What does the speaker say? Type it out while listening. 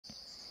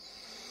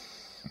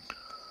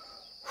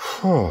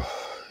Whew.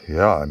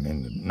 Yeah, I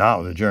mean,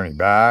 now the journey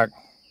back,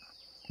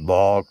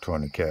 bulk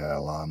 20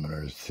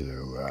 kilometers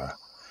to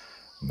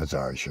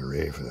Mazar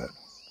Sharif, that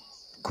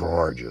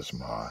gorgeous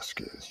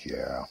mosque is,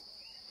 yeah.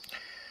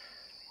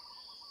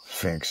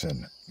 Sphinx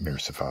and Mir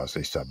Safas,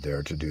 they stopped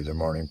there to do their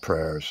morning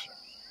prayers.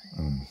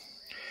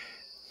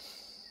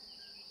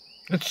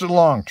 It's a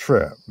long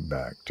trip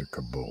back to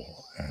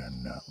Kabul,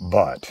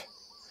 but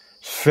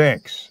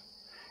Sphinx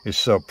is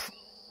so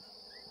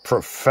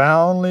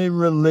profoundly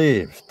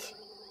relieved.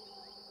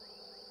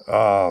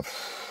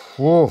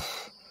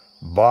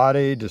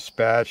 Body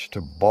dispatched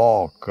to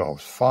bulk of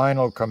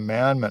final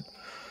commandment,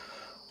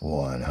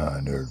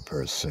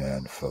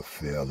 100%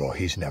 fulfilled. Oh,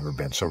 he's never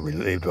been so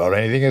relieved about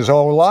anything his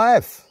whole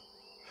life.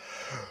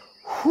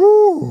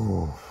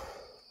 Whew.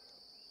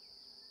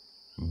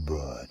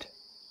 But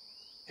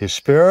his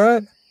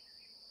spirit,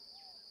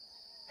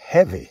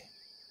 heavy.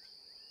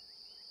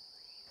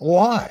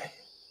 Why?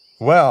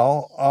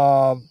 Well,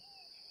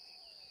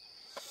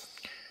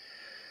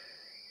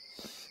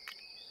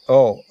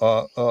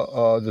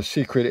 the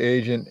secret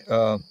agent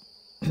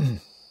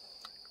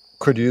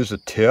could use a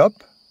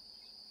tip.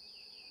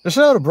 It's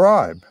not a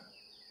bribe.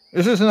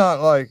 This is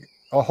not like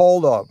a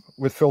holdup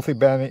with filthy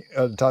Bani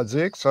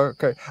Tadziks.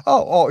 Okay.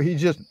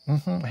 He's just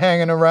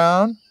hanging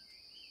around.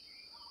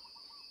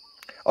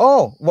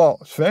 Oh,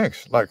 well,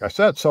 Sphinx, like I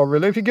said, so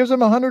relieved, he gives him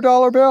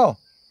 $100 bill.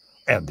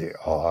 And the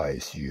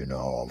eyes,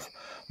 of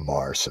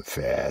Mir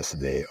Safas,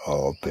 they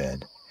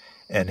open.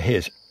 And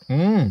his,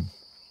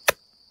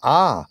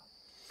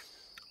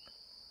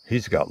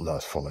 he's got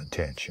lustful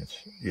intentions.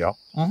 Yeah.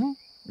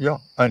 Yeah.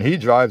 And he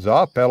drives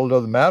off, pedal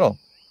to the metal.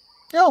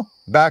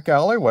 Back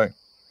alleyway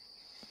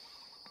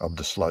of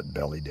the slut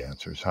belly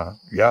dancers, huh?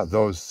 Yeah,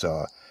 those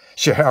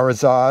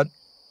Scheherazade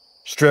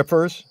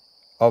strippers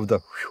of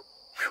the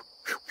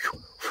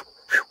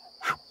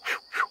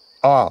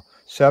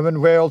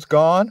 7 whales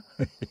gone.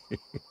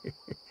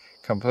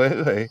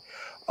 Completely.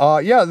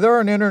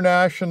 They're an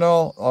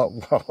international,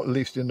 well, at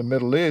least in the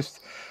Middle East,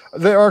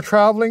 they are a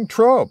traveling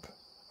troupe.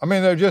 I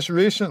mean, they're just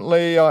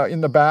recently in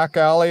the back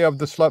alley of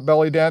the slut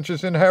belly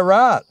dancers in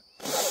Herat.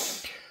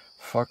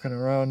 Fucking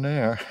around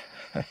there.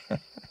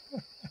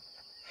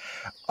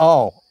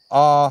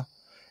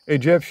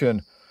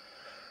 Egyptian.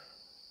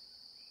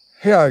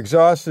 Yeah,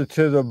 exhausted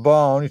to the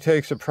bone. He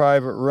takes a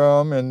private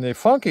room in the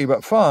funky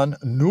but fun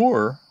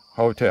Noor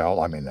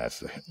Hotel. I mean, that's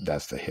the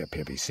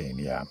hippie scene,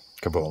 yeah.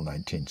 Kabul,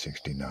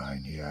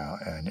 1969, yeah.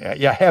 And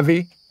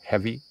heavy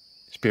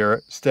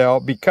spirit still,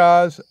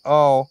 because,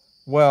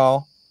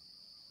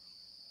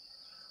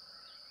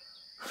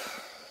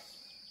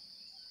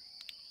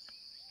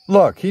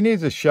 look, he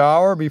needs a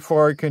shower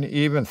before he can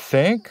even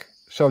think.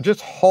 So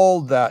just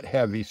hold that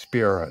heavy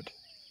spirit.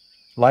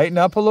 Lighten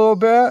up a little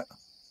bit.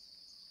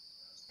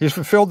 He's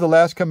fulfilled the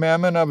last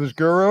commandment of his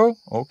guru.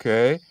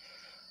 Okay.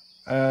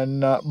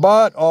 And,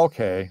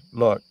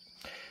 look.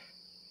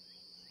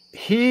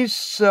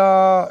 He's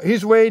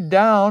weighed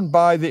down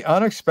by the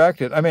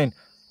unexpected. I mean,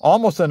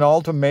 almost an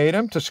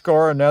ultimatum to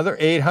score another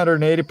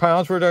 880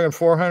 pounds. We're talking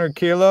 400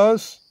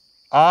 kilos.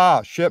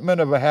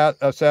 Shipment of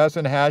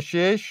assassin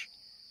hashish.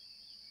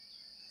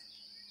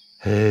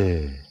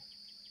 Hey.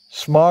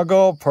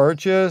 Smuggle,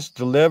 purchase,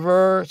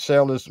 deliver,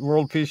 sail this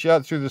world peace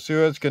yacht through the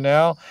Suez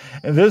Canal,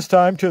 and this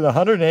time to the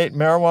 108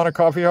 marijuana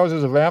coffee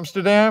houses of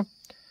Amsterdam.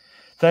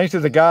 Thanks to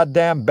the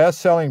goddamn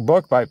best-selling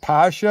book by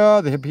Pasha,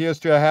 The Hippie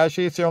History of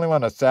Hashish. It's the only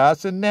one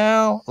assassin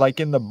now,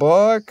 like in the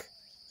book.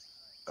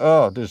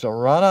 Oh, there's a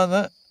run on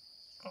that.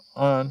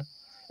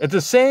 At the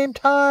same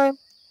time,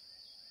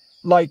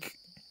 like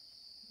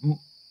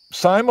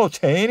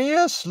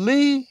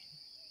simultaneously,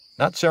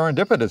 not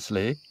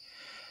serendipitously,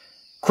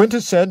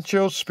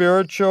 quintessential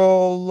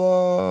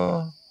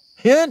spiritual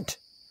hint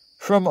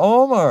from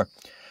Omar.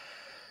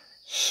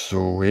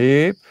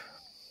 Sweep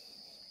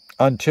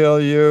until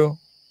you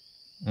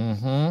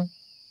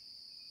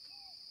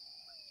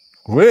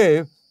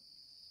weep.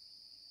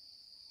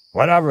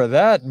 Whatever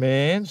that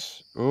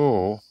means.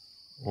 Ooh,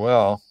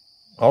 well,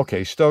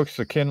 okay, stokes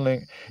the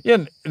kindling.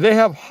 Yeah, they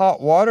have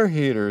hot water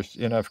heaters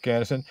in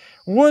Afghanistan.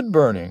 Wood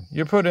burning.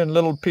 You put in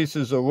little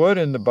pieces of wood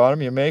in the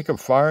bottom, you make a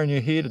fire, and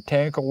you heat a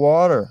tank of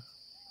water.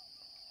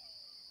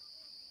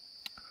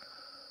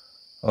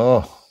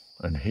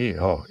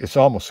 It's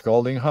almost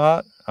scalding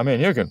hot. I mean,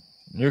 you can,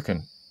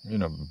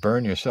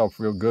 burn yourself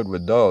real good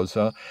with those,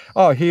 huh?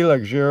 Oh, he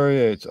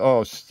luxuriates.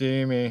 Oh,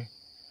 steamy.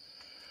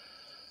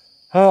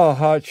 Oh,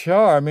 hot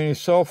shower. I mean,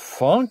 he's so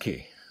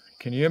funky.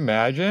 Can you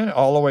imagine?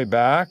 All the way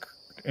back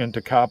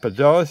into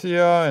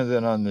Cappadocia, and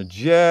then on the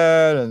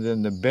jet, and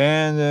then the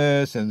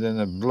bandits, and then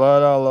the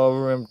blood all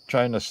over him,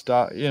 trying to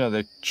stop,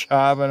 they're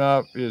chopping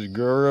up his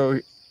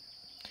guru.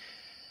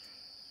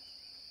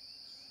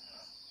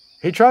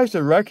 He tries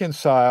to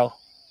reconcile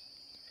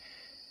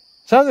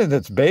something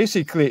that's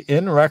basically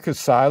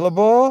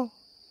irreconcilable.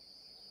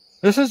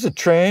 This is a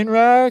train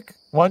wreck.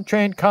 One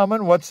train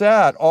coming. What's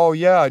that? Oh,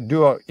 yeah,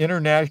 do an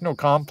international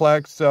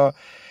complex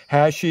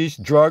hashish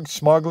drug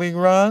smuggling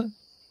run.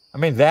 I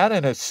mean, that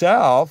in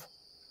itself,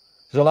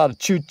 there's a lot of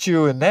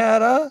choo-choo in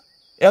that, huh?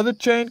 Other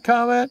chain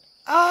comment?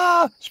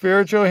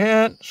 Spiritual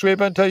hint.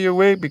 Sweep until you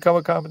weep. Become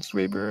a common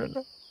sweeper.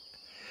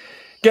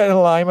 Get in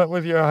alignment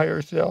with your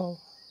higher self.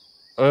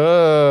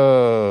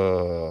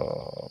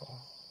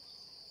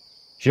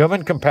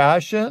 Human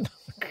compassion?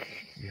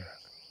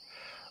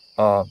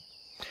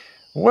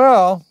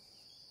 Well,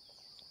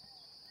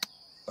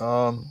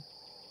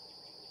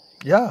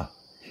 yeah,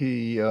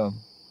 he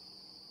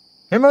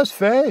must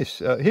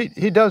face,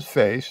 he does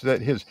face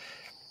that his,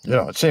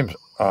 it seems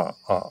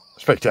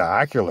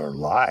spectacular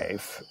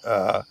life,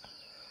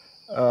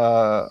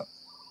 well,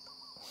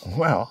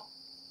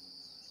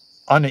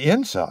 on the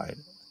inside,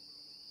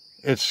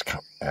 it's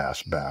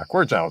ass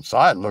backwards.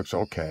 Outside looks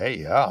okay,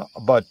 yeah,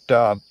 but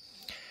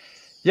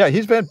yeah,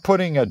 he's been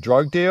putting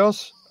drug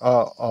deals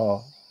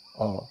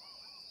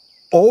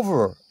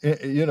over,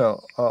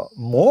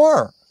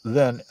 more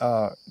than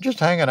just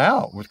hanging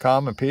out with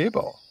common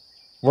people.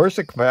 Where's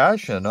the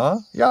compassion, huh?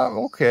 Yeah,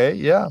 okay,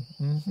 yeah.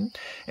 Mm-hmm.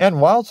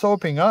 And while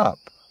soaping up,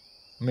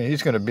 I mean,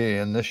 he's going to be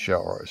in this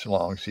shower as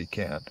long as he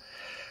can.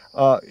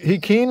 He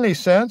keenly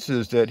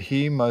senses that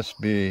he must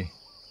be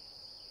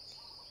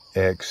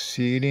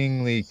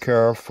exceedingly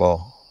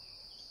careful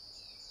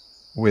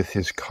with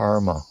his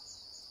karma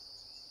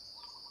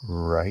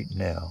right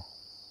now.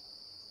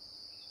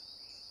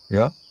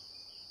 Yeah?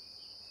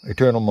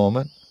 Eternal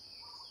moment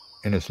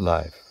in his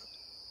life.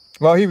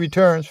 Well, he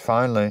returns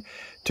finally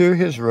to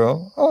his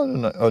room.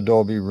 An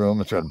adobe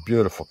room. It's got a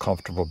beautiful,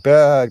 comfortable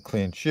bed,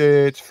 clean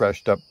sheets,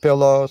 freshed up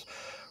pillows.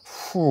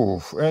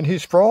 Whew. And he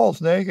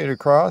sprawls naked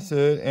across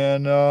it,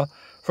 and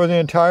for the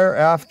entire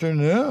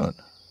afternoon,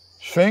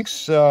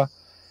 Sphinx,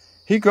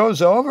 he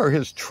goes over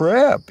his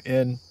trip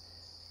in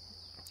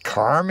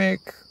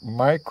karmic,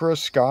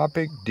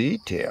 microscopic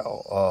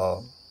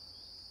detail.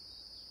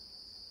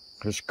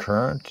 His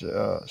current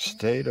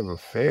state of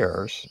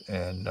affairs,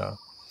 and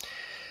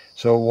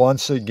so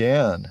once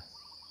again,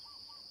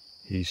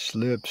 he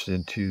slips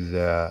into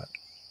that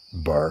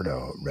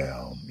Bardo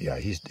realm. Yeah,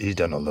 he's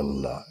done a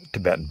little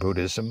Tibetan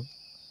Buddhism,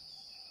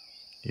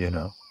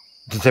 the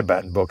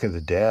Tibetan Book of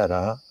the Dead,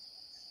 huh?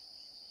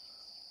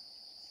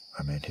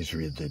 I mean, he's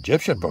read the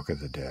Egyptian Book of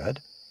the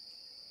Dead,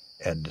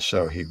 and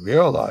so he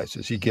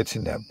realizes he gets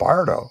in that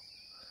Bardo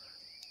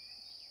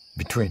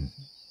between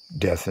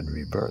death and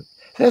rebirth.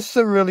 That's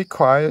the really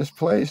quietest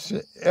place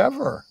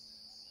ever.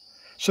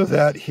 So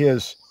that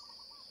his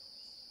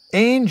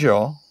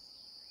angel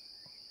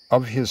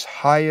of his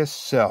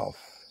highest self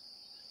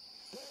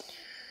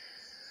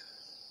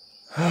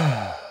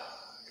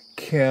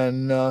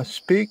can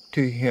speak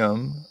to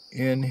him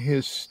in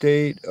his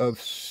state of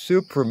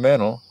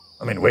supramental,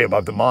 way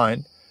above the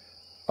mind,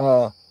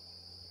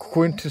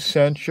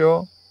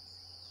 quintessential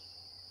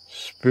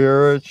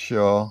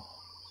spiritual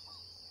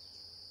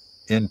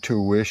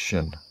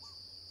intuition.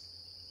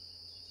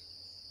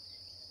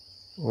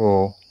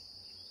 Oh,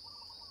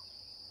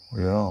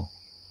 yeah.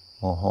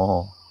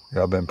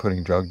 Yeah, I've been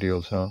putting drug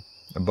deals,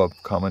 above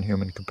common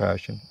human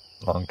compassion.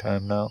 Long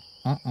time now.